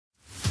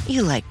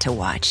You like to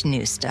watch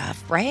new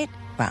stuff, right?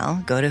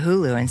 Well, go to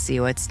Hulu and see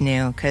what's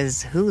new,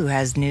 because Hulu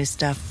has new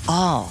stuff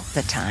all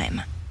the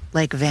time.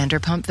 Like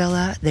Vanderpump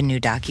Villa, the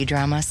new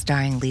docudrama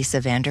starring Lisa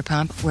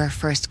Vanderpump, where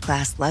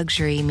first-class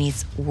luxury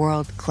meets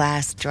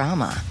world-class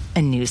drama.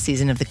 A new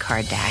season of The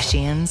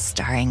Kardashians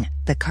starring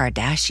The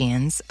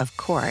Kardashians, of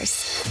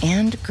course.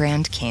 And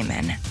Grand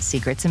Cayman,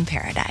 Secrets in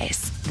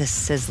Paradise, the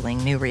sizzling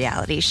new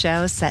reality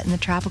show set in the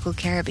tropical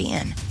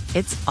Caribbean.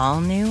 It's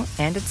all new,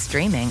 and it's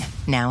streaming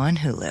now on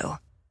Hulu.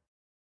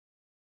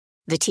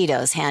 The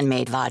Tito's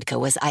handmade vodka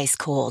was ice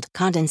cold,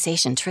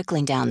 condensation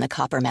trickling down the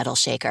copper metal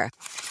shaker.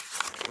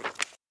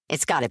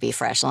 It's gotta be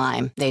fresh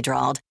lime, they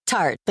drawled.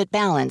 Tart, but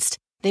balanced.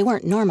 They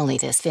weren't normally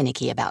this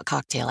finicky about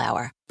cocktail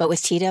hour. But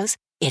with Tito's,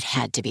 it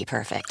had to be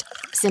perfect.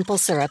 Simple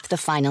syrup, the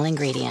final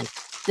ingredient.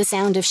 The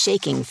sound of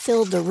shaking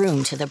filled the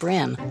room to the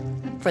brim.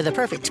 For the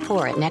perfect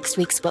pour at next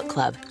week's book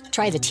club,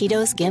 try the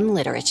Tito's Gim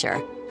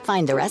Literature.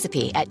 Find the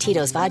recipe at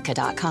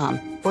titosvodka.com.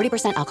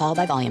 40% alcohol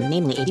by volume,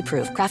 namely 80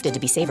 proof, crafted to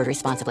be savored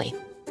responsibly.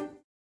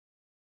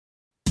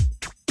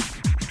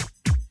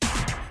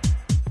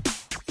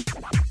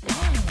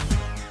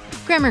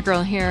 Grammar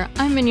Girl here,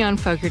 I'm Mignon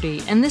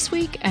Fogarty, and this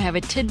week I have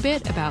a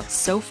tidbit about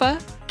sofa,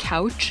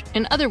 couch,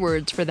 and other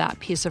words for that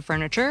piece of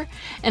furniture,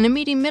 and a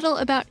meaty middle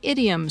about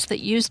idioms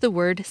that use the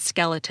word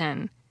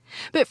skeleton.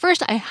 But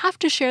first, I have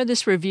to share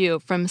this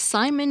review from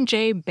Simon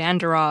J.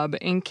 Banderob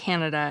in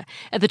Canada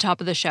at the top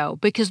of the show,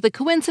 because the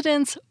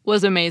coincidence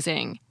was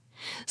amazing.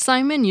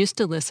 Simon used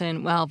to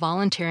listen while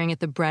volunteering at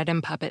the Bread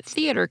and Puppet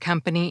Theater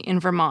Company in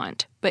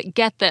Vermont. But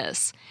get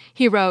this,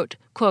 he wrote,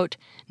 quote,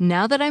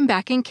 "Now that I'm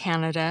back in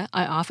Canada,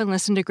 I often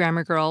listen to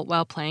Grammar Girl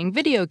while playing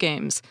video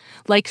games,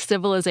 like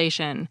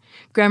Civilization.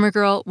 Grammar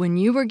Girl, when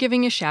you were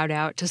giving a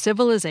shout-out to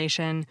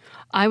Civilization,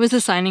 I was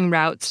assigning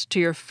routes to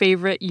your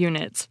favorite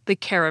units, the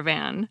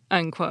Caravan,"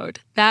 unquote.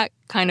 That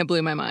kind of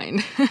blew my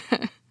mind.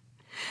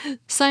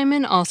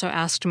 Simon also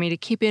asked me to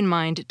keep in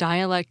mind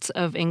dialects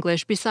of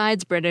English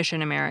besides British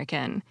and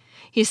American.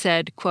 He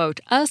said, quote,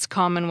 "Us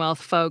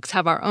Commonwealth folks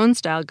have our own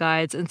style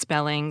guides and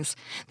spellings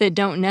that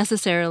don't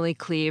necessarily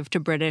cleave to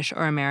British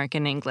or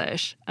American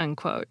English,"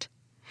 unquote.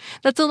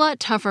 That's a lot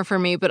tougher for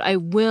me, but I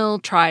will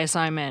try,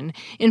 Simon.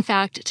 In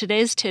fact,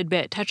 today's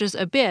tidbit touches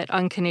a bit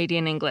on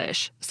Canadian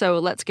English, so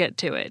let's get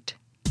to it.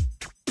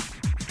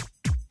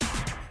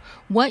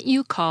 What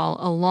you call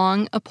a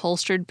long,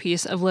 upholstered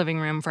piece of living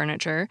room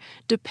furniture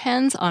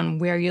depends on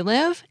where you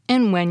live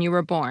and when you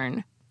were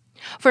born.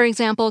 For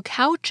example,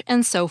 couch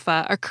and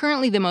sofa are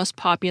currently the most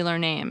popular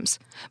names,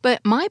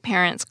 but my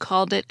parents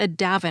called it a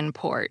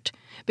Davenport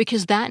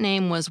because that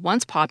name was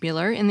once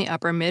popular in the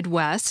upper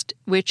Midwest,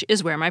 which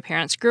is where my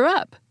parents grew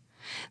up.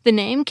 The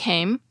name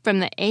came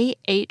from the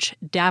A.H.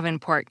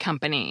 Davenport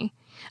Company,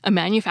 a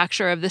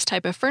manufacturer of this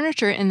type of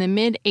furniture in the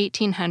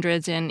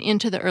mid-1800s and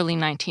into the early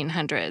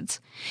 1900s,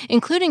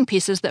 including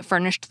pieces that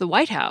furnished the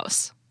White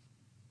House.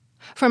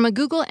 From a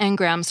Google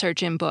Ngram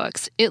search in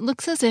books, it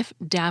looks as if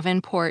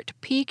Davenport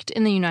peaked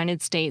in the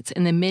United States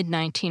in the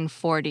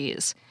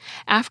mid-1940s,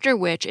 after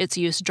which its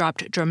use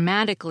dropped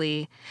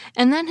dramatically,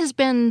 and then has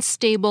been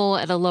stable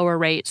at a lower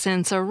rate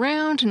since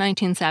around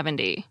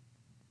 1970.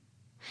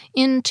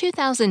 In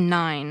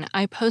 2009,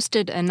 I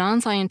posted a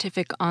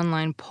non-scientific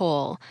online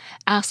poll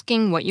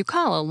asking what you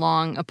call a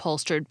long,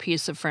 upholstered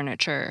piece of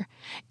furniture,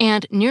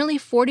 and nearly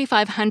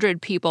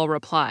 4,500 people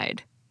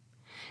replied.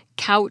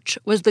 Couch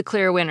was the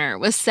clear winner,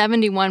 with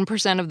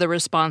 71% of the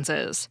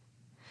responses.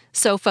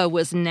 Sofa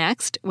was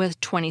next, with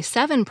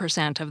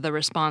 27% of the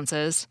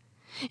responses,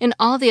 and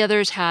all the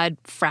others had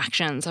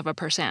fractions of a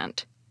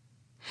percent.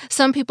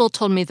 Some people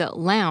told me that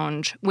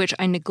lounge, which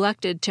I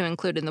neglected to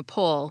include in the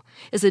poll,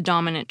 is a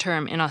dominant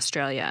term in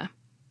Australia.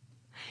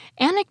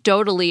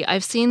 Anecdotally,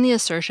 I've seen the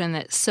assertion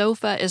that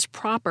sofa is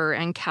proper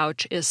and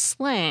couch is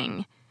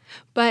slang,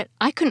 but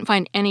I couldn't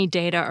find any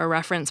data or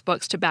reference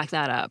books to back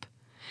that up.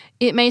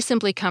 It may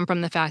simply come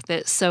from the fact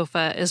that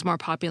sofa is more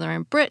popular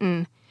in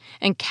Britain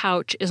and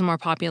couch is more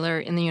popular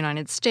in the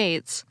United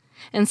States,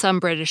 and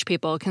some British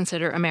people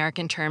consider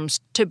American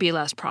terms to be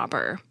less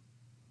proper.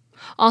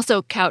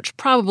 Also, couch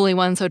probably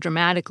won so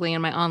dramatically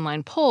in my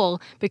online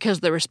poll because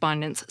the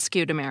respondents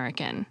skewed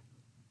American.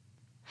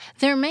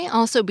 There may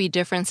also be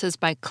differences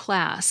by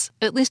class,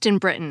 at least in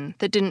Britain,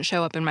 that didn't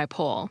show up in my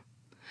poll.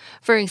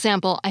 For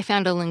example, I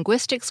found a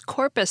linguistics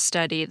corpus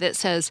study that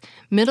says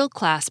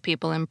middle-class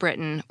people in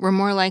Britain were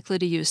more likely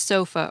to use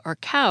sofa or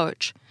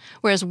couch,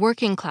 whereas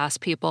working-class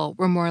people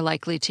were more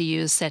likely to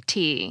use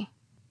settee.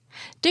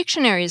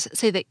 Dictionaries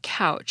say that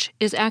couch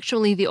is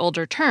actually the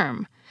older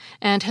term,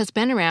 and has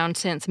been around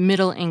since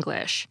Middle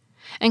English,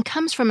 and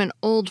comes from an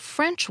old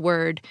French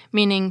word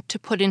meaning to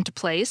put into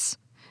place,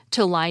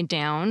 to lie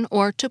down,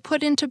 or to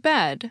put into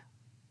bed.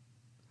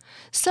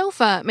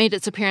 Sofa made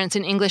its appearance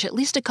in English at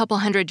least a couple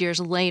hundred years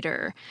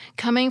later,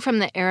 coming from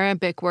the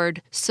Arabic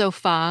word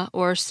sofa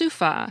or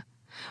sufa,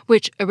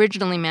 which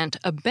originally meant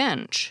a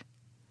bench.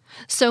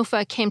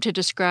 Sofa came to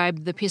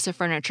describe the piece of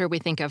furniture we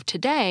think of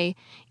today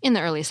in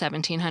the early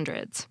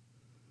 1700s.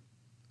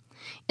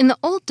 In the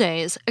old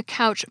days, a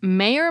couch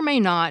may or may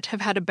not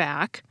have had a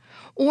back,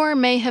 or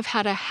may have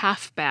had a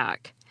half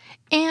back,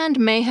 and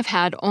may have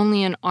had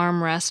only an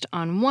armrest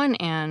on one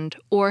end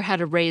or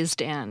had a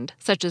raised end,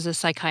 such as a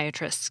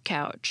psychiatrist's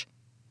couch.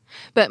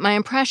 But my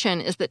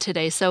impression is that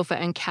today's sofa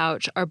and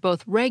couch are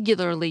both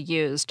regularly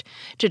used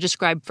to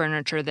describe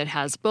furniture that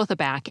has both a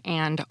back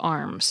and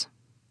arms.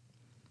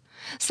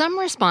 Some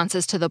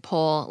responses to the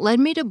poll led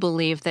me to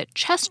believe that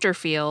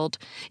Chesterfield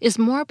is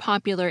more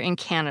popular in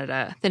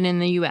Canada than in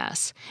the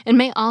US, and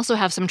may also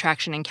have some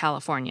traction in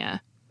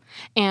California.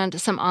 And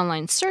some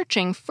online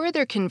searching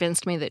further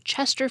convinced me that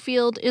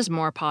Chesterfield is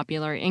more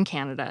popular in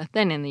Canada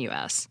than in the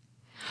US.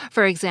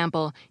 For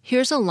example,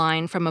 here's a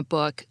line from a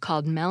book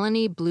called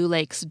Melanie Blue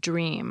Lake's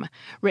Dream,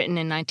 written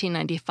in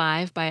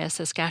 1995 by a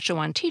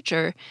Saskatchewan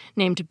teacher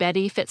named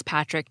Betty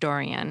Fitzpatrick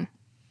Dorian.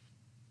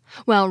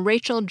 While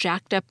Rachel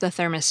jacked up the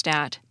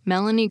thermostat,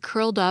 Melanie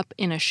curled up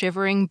in a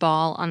shivering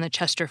ball on the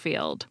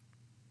Chesterfield.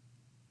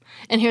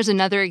 And here's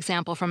another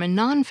example from a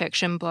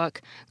nonfiction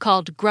book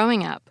called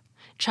Growing Up: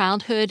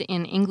 Childhood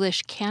in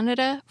English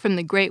Canada from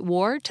the Great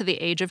War to the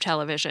Age of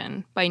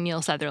Television by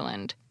Neil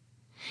Sutherland.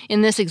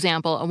 In this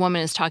example, a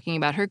woman is talking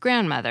about her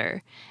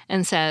grandmother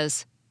and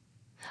says,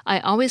 "I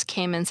always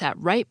came and sat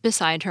right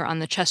beside her on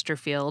the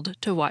Chesterfield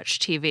to watch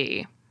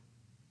TV."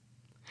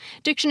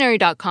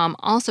 Dictionary.com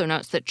also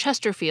notes that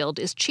Chesterfield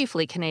is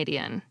chiefly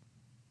Canadian.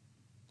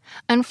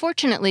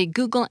 Unfortunately,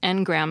 Google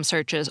Ngram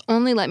searches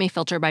only let me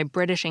filter by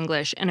British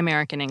English and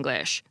American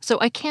English, so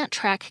I can't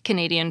track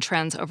Canadian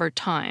trends over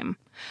time.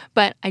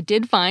 But I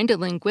did find a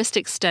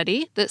linguistic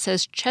study that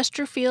says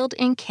Chesterfield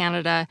in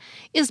Canada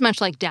is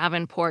much like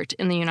Davenport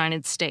in the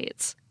United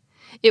States.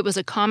 It was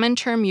a common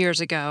term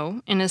years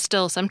ago and is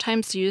still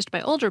sometimes used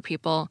by older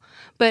people,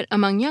 but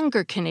among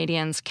younger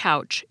Canadians,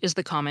 couch is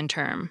the common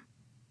term.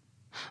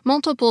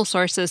 Multiple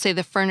sources say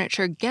the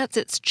furniture gets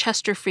its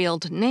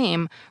Chesterfield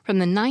name from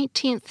the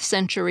 19th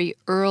century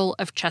Earl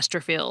of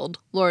Chesterfield,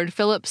 Lord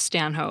Philip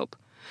Stanhope,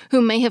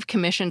 who may have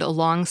commissioned a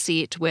long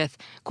seat with,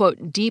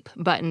 quote, deep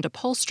buttoned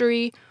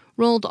upholstery,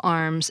 rolled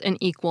arms, and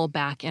equal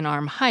back and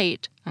arm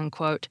height,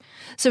 unquote,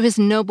 so his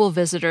noble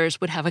visitors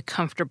would have a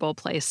comfortable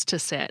place to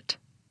sit.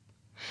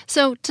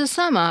 So, to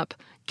sum up,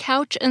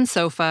 couch and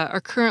sofa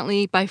are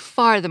currently by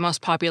far the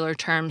most popular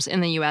terms in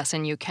the US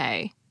and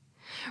UK.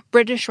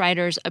 British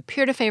writers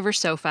appear to favor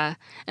sofa,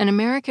 and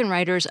American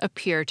writers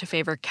appear to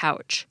favor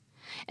couch.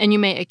 And you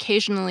may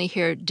occasionally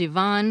hear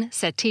divan,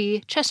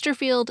 settee,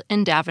 Chesterfield,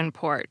 and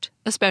Davenport,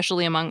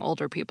 especially among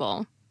older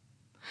people.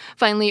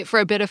 Finally, for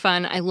a bit of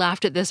fun, I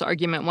laughed at this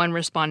argument one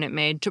respondent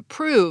made to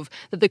prove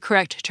that the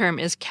correct term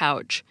is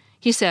couch.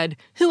 He said,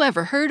 "Who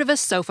ever heard of a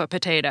sofa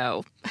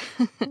potato?"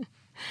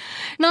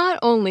 Not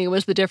only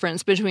was the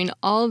difference between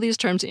all of these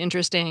terms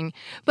interesting,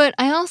 but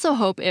I also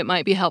hope it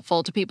might be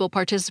helpful to people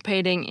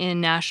participating in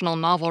National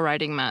Novel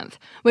Writing Month,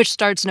 which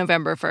starts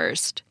November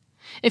 1st.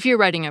 If you're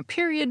writing a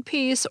period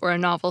piece or a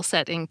novel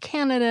set in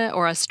Canada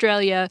or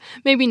Australia,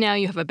 maybe now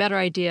you have a better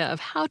idea of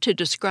how to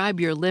describe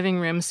your living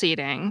room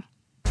seating.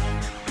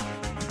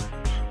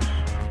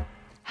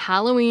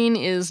 Halloween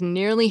is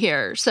nearly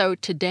here, so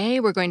today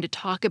we're going to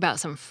talk about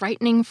some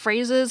frightening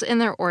phrases and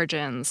their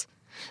origins.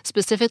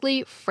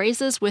 Specifically,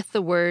 phrases with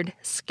the word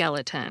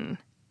skeleton.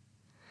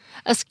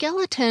 A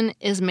skeleton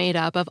is made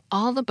up of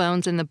all the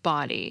bones in the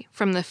body,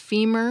 from the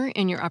femur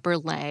in your upper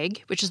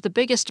leg, which is the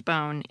biggest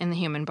bone in the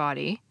human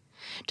body,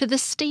 to the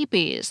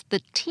stapes,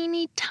 the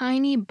teeny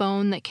tiny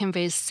bone that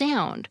conveys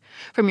sound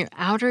from your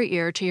outer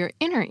ear to your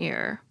inner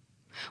ear.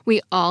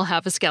 We all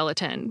have a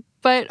skeleton,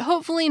 but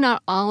hopefully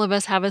not all of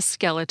us have a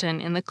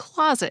skeleton in the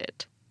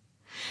closet.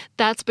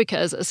 That's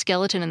because a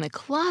skeleton in the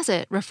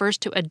closet refers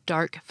to a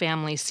dark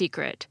family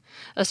secret,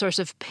 a source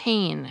of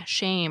pain,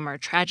 shame, or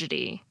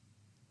tragedy.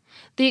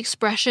 The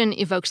expression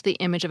evokes the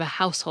image of a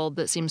household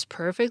that seems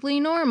perfectly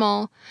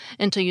normal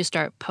until you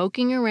start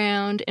poking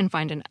around and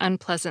find an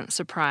unpleasant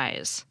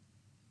surprise.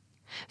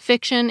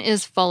 Fiction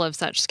is full of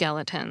such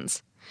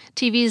skeletons.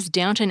 TV's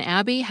Downton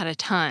Abbey had a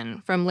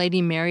ton, from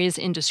Lady Mary's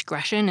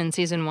indiscretion in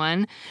Season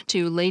 1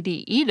 to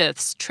Lady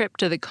Edith's trip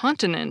to the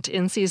continent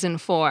in Season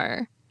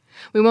 4.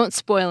 We won't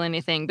spoil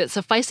anything, but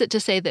suffice it to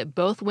say that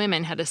both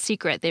women had a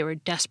secret they were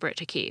desperate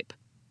to keep.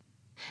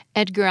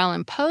 Edgar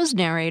Allan Poe's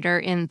narrator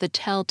in The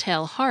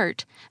Tell-Tale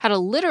Heart had a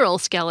literal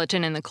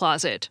skeleton in the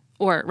closet,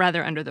 or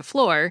rather under the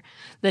floor,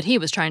 that he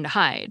was trying to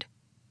hide.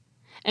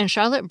 And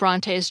Charlotte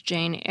Bronte's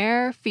Jane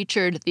Eyre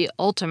featured the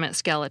ultimate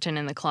skeleton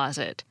in the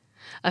closet,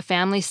 a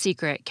family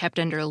secret kept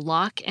under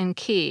lock and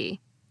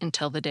key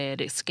until the day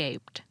it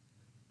escaped.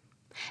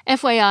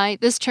 FYI,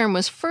 this term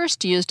was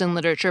first used in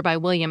literature by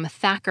William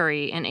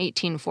Thackeray in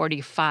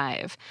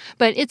 1845,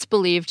 but it's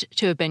believed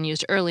to have been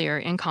used earlier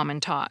in common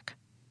talk.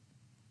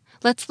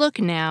 Let's look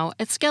now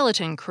at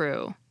skeleton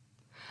crew.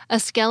 A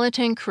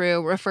skeleton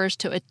crew refers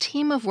to a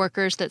team of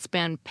workers that's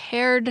been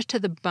pared to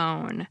the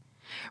bone,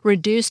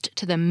 reduced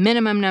to the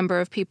minimum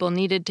number of people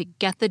needed to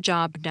get the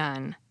job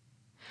done.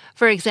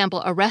 For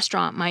example, a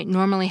restaurant might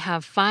normally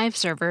have 5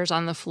 servers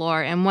on the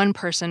floor and 1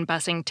 person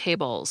bussing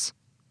tables.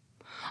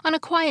 On a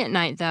quiet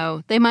night,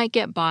 though, they might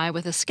get by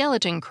with a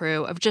skeleton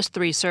crew of just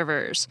 3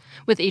 servers,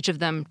 with each of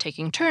them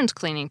taking turns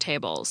cleaning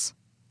tables.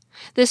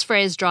 This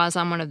phrase draws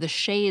on one of the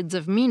shades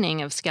of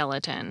meaning of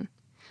skeleton,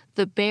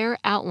 the bare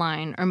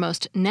outline or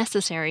most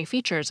necessary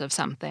features of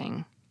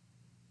something.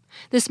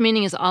 This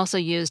meaning is also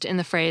used in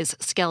the phrase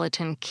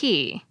skeleton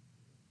key.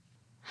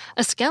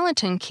 A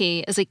skeleton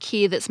key is a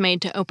key that's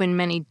made to open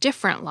many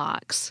different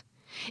locks.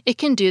 It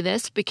can do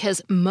this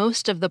because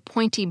most of the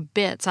pointy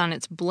bits on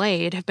its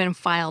blade have been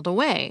filed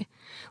away,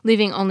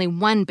 leaving only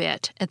one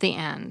bit at the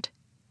end.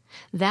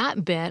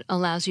 That bit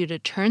allows you to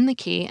turn the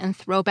key and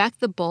throw back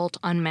the bolt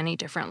on many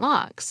different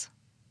locks.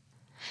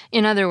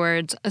 In other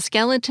words, a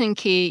skeleton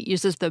key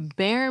uses the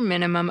bare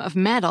minimum of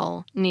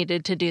metal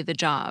needed to do the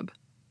job.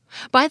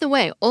 By the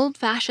way,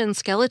 old-fashioned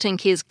skeleton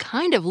keys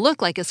kind of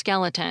look like a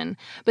skeleton,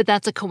 but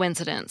that's a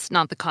coincidence,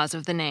 not the cause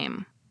of the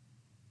name.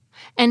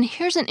 And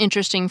here's an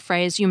interesting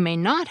phrase you may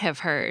not have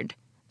heard: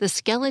 the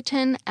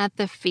skeleton at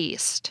the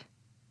feast.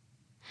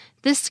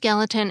 This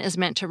skeleton is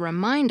meant to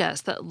remind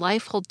us that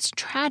life holds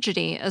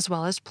tragedy as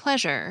well as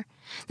pleasure,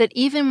 that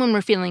even when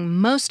we're feeling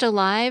most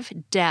alive,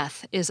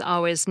 death is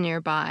always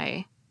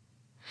nearby.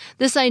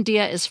 This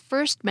idea is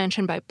first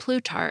mentioned by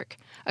Plutarch,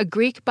 a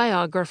Greek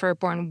biographer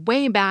born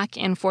way back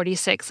in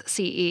 46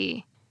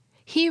 CE.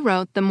 He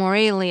wrote the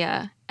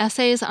Moralia,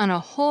 essays on a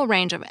whole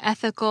range of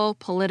ethical,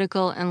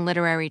 political, and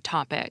literary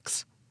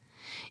topics.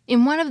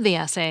 In one of the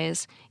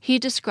essays, he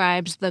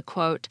describes the,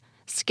 quote,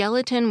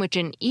 skeleton which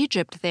in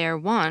Egypt they are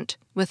wont,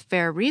 with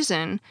fair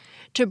reason,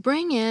 to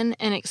bring in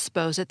and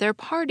expose at their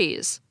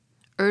parties,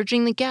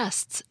 urging the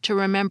guests to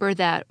remember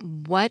that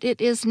what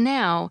it is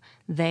now,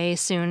 they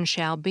soon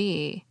shall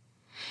be.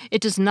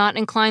 It does not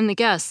incline the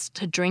guests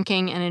to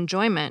drinking and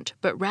enjoyment,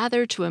 but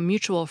rather to a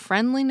mutual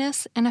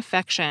friendliness and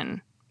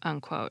affection,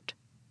 unquote.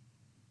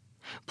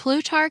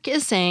 Plutarch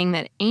is saying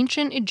that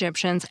ancient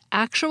Egyptians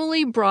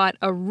actually brought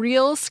a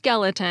real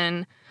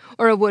skeleton,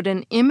 or a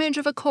wooden image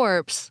of a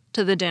corpse,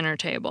 to the dinner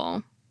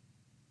table.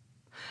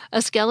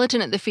 A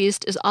skeleton at the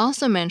feast is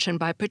also mentioned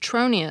by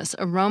Petronius,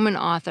 a Roman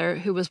author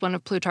who was one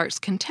of Plutarch's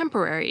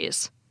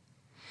contemporaries.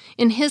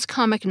 In his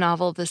comic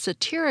novel The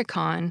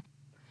Satyricon,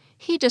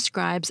 he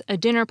describes a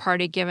dinner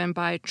party given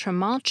by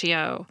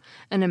Trimalchio,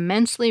 an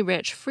immensely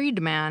rich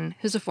freedman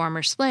who's a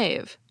former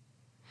slave.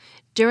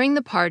 During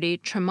the party,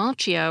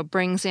 Trimalchio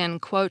brings in,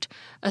 quote,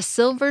 a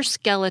silver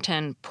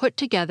skeleton put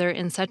together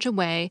in such a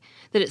way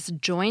that its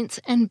joints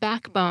and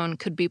backbone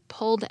could be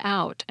pulled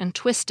out and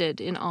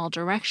twisted in all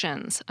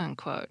directions,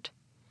 unquote.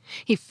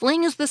 He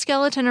flings the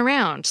skeleton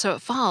around so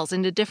it falls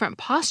into different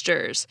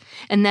postures,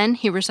 and then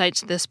he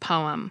recites this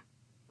poem.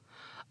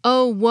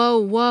 Oh, woe,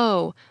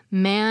 woe,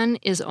 man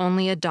is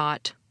only a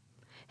dot.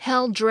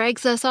 Hell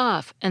drags us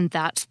off, and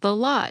that's the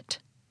lot.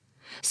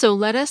 So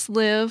let us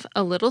live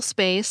a little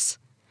space,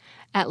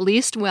 at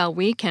least while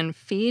we can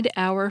feed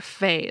our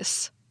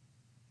face.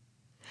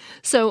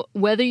 So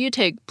whether you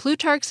take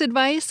Plutarch's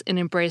advice and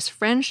embrace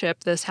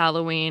friendship this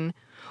Halloween,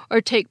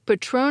 or take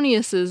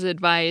Petronius's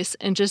advice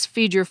and just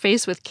feed your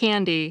face with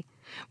candy,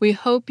 we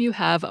hope you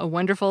have a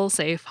wonderful,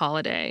 safe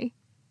holiday.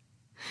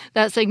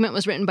 That segment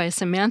was written by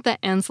Samantha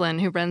Enslin,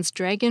 who runs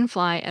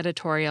Dragonfly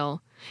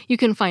Editorial. You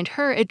can find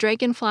her at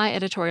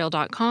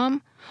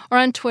dragonflyeditorial.com or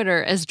on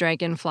Twitter as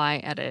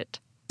DragonflyEdit.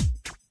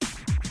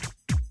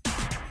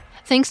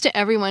 Thanks to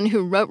everyone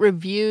who wrote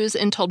reviews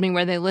and told me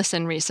where they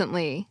listen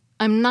recently.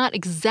 I'm not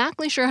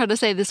exactly sure how to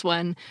say this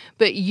one,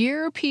 but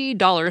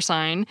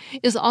 $$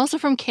 is also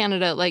from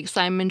Canada, like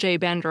Simon J.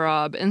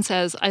 Banderob, and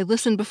says, I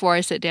listen before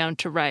I sit down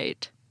to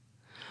write.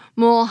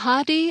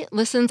 Mulhadi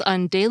listens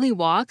on daily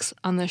walks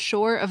on the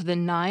shore of the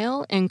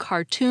Nile in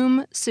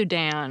Khartoum,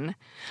 Sudan.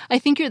 I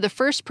think you're the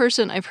first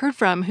person I've heard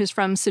from who's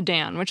from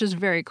Sudan, which is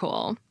very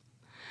cool.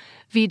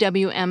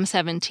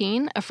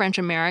 VWM17, a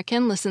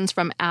French-American, listens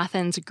from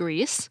Athens,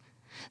 Greece.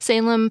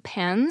 Salem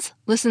Pens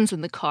listens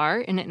in the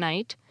car and at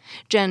night.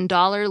 Jen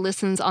Dollar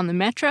listens on the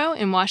metro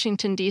in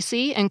Washington,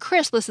 D.C., and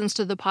Chris listens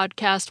to the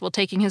podcast while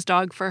taking his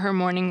dog for her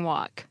morning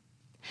walk.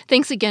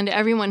 Thanks again to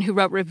everyone who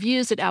wrote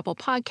reviews at Apple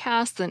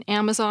Podcasts and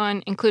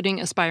Amazon,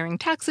 including Aspiring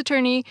Tax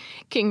Attorney,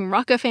 King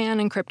Rockafan,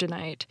 and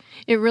Kryptonite.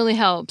 It really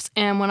helps,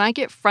 and when I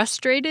get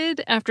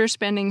frustrated after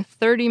spending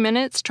 30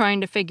 minutes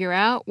trying to figure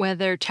out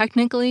whether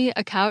technically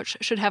a couch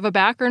should have a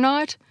back or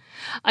not,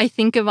 I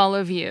think of all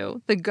of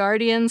you, the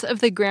guardians of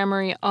the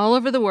Grammary all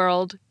over the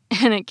world,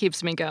 and it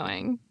keeps me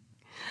going.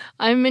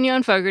 I'm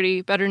Mignon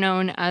Fogarty, better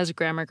known as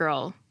Grammar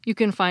Girl. You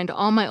can find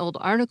all my old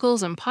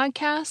articles and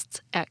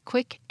podcasts at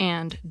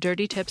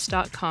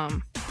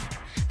quickanddirtytips.com.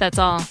 That's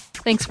all.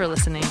 Thanks for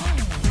listening.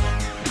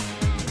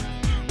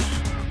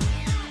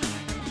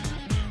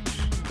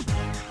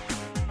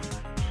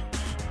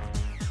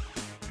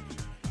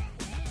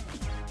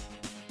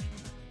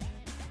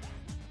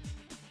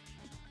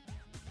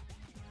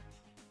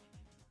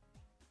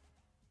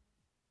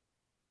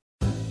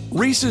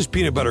 Reese's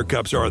Peanut Butter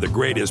Cups are the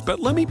greatest, but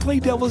let me play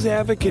devil's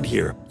advocate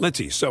here. Let's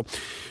see. So,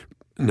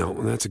 no,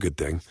 that's a good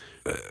thing.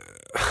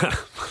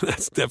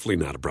 That's definitely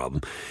not a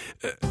problem.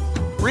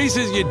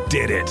 Reese's, you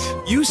did it.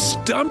 You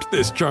stumped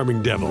this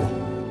charming devil.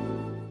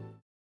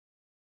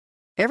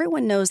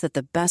 everyone knows that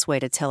the best way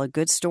to tell a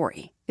good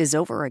story is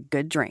over a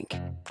good drink.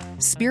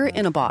 Spirit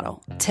in a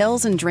Bottle,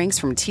 Tales and Drinks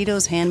from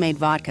Tito's Handmade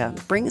Vodka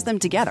brings them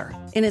together.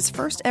 In its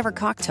first ever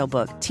cocktail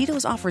book,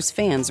 Tito's offers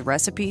fans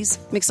recipes,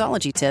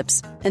 mixology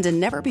tips, and a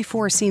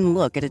never-before-seen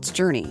look at its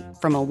journey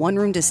from a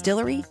one-room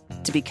distillery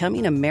to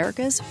becoming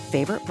America's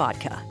favorite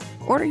vodka.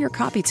 Order your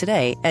copy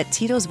today at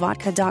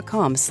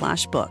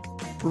titosvodka.com/book.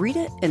 Read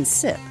it and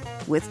sip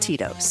with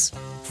Tito's.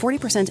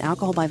 40%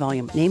 alcohol by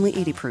volume, namely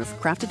 80 proof,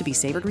 crafted to be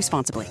savored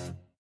responsibly.